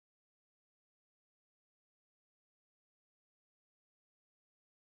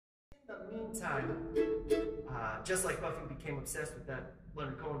In the meantime, just like Buffy became obsessed with that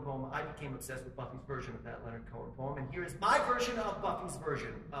Leonard Cohen poem, I became obsessed with Buffy's version of that Leonard Cohen poem, and here is my version of Buffy's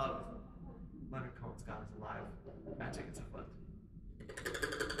version of Leonard Cohen's God is Alive, Magic is Afoot.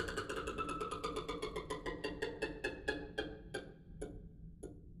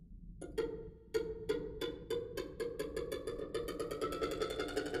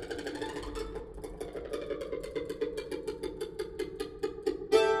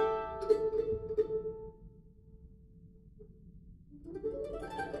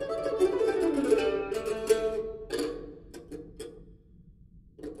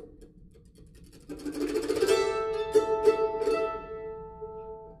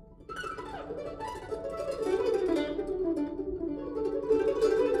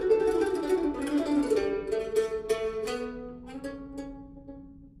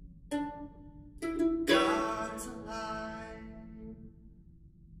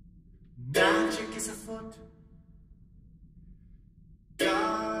 Magic is afoot.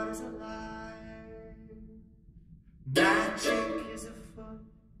 God is alive. Magic is afoot.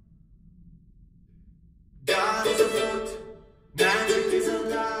 God is afoot. Magic is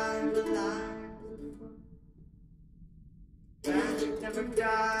alive, alive is afoot. Magic never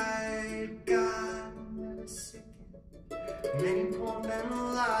died. God never sickened. Many poor men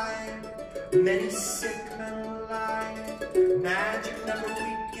alive. Many sick men alive. Magic never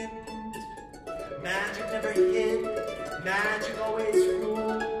weakened. Magic never hid, magic always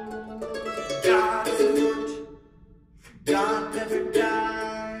ruled. God is afoot, God never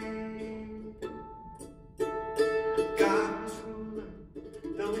died. God was ruler,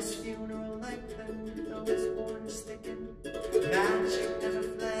 though his funeral lengthened, though his horns thickened. Magic never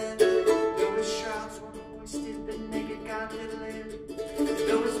fled, though his shrouds were hoisted, the naked God did live.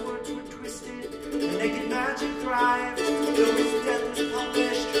 Though his words were twisted, the naked magic thrived. Though his death was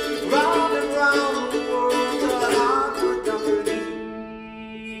published, round and round the world, the heart would not believe.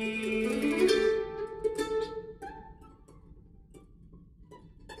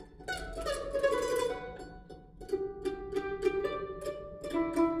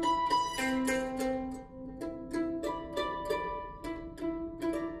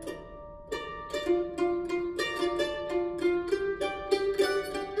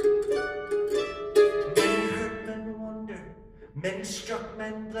 Many struck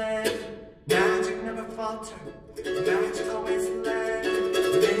men bled, magic never faltered, magic always led.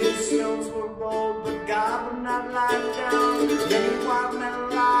 Many stones were rolled, but God would not lie down. Many wild men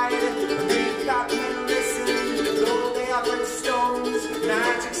lied, many fat men listened. Though they offered stones,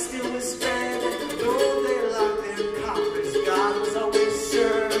 magic still was fed. Though they locked their coffers, God was always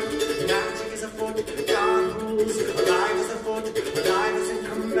served. Magic is afoot, God rules, alive is afoot, alive is in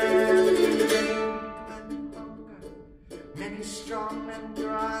command. Many strong men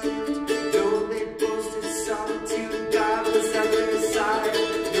thrived, though they boasted solitude, God was at their side.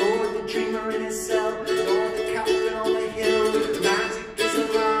 Nor the dreamer in his cell, nor the captain on the hill, magic is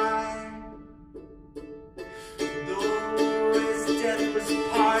alive. Though his death was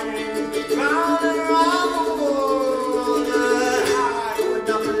parted, round and round the world, the heart would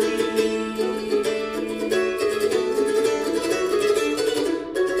not believe.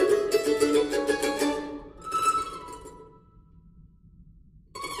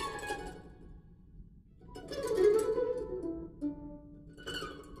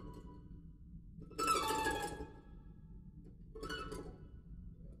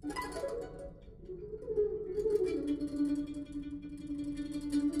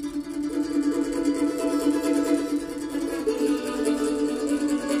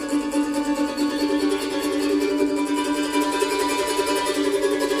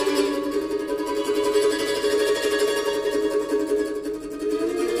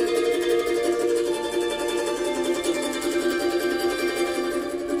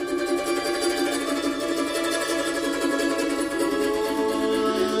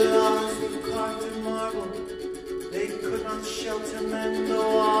 Shelter men, the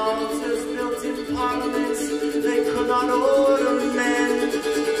altars built in parliaments, they could not order men.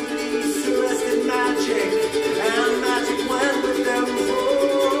 Police arrested magic, and magic went with them for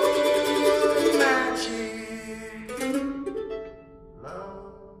magic.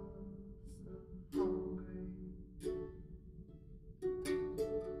 Loves the hungry,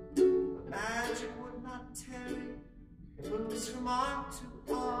 but magic would not tarry. It moves from arm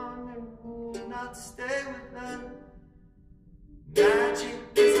to arm and would not stay with them. Magic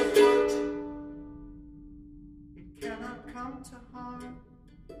is afoot, it cannot come to harm.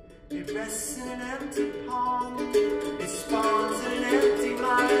 It rests in an empty palm, it spawns in an empty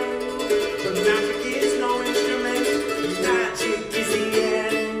mind. But magic is no instrument, magic is the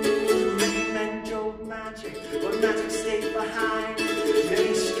end.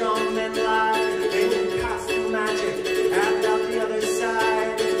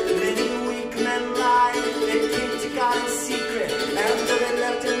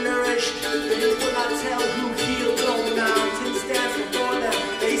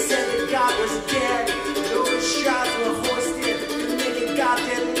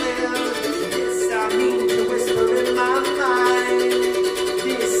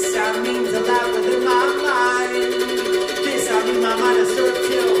 I might have served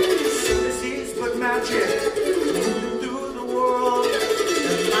till soon as he's but magic, moving through the world,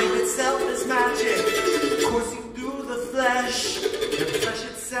 and life itself is magic, coursing through the flesh, and flesh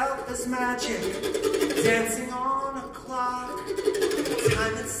itself is magic, dancing on a clock,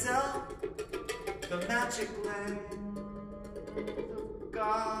 time itself, the magic land of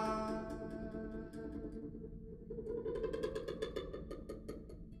God.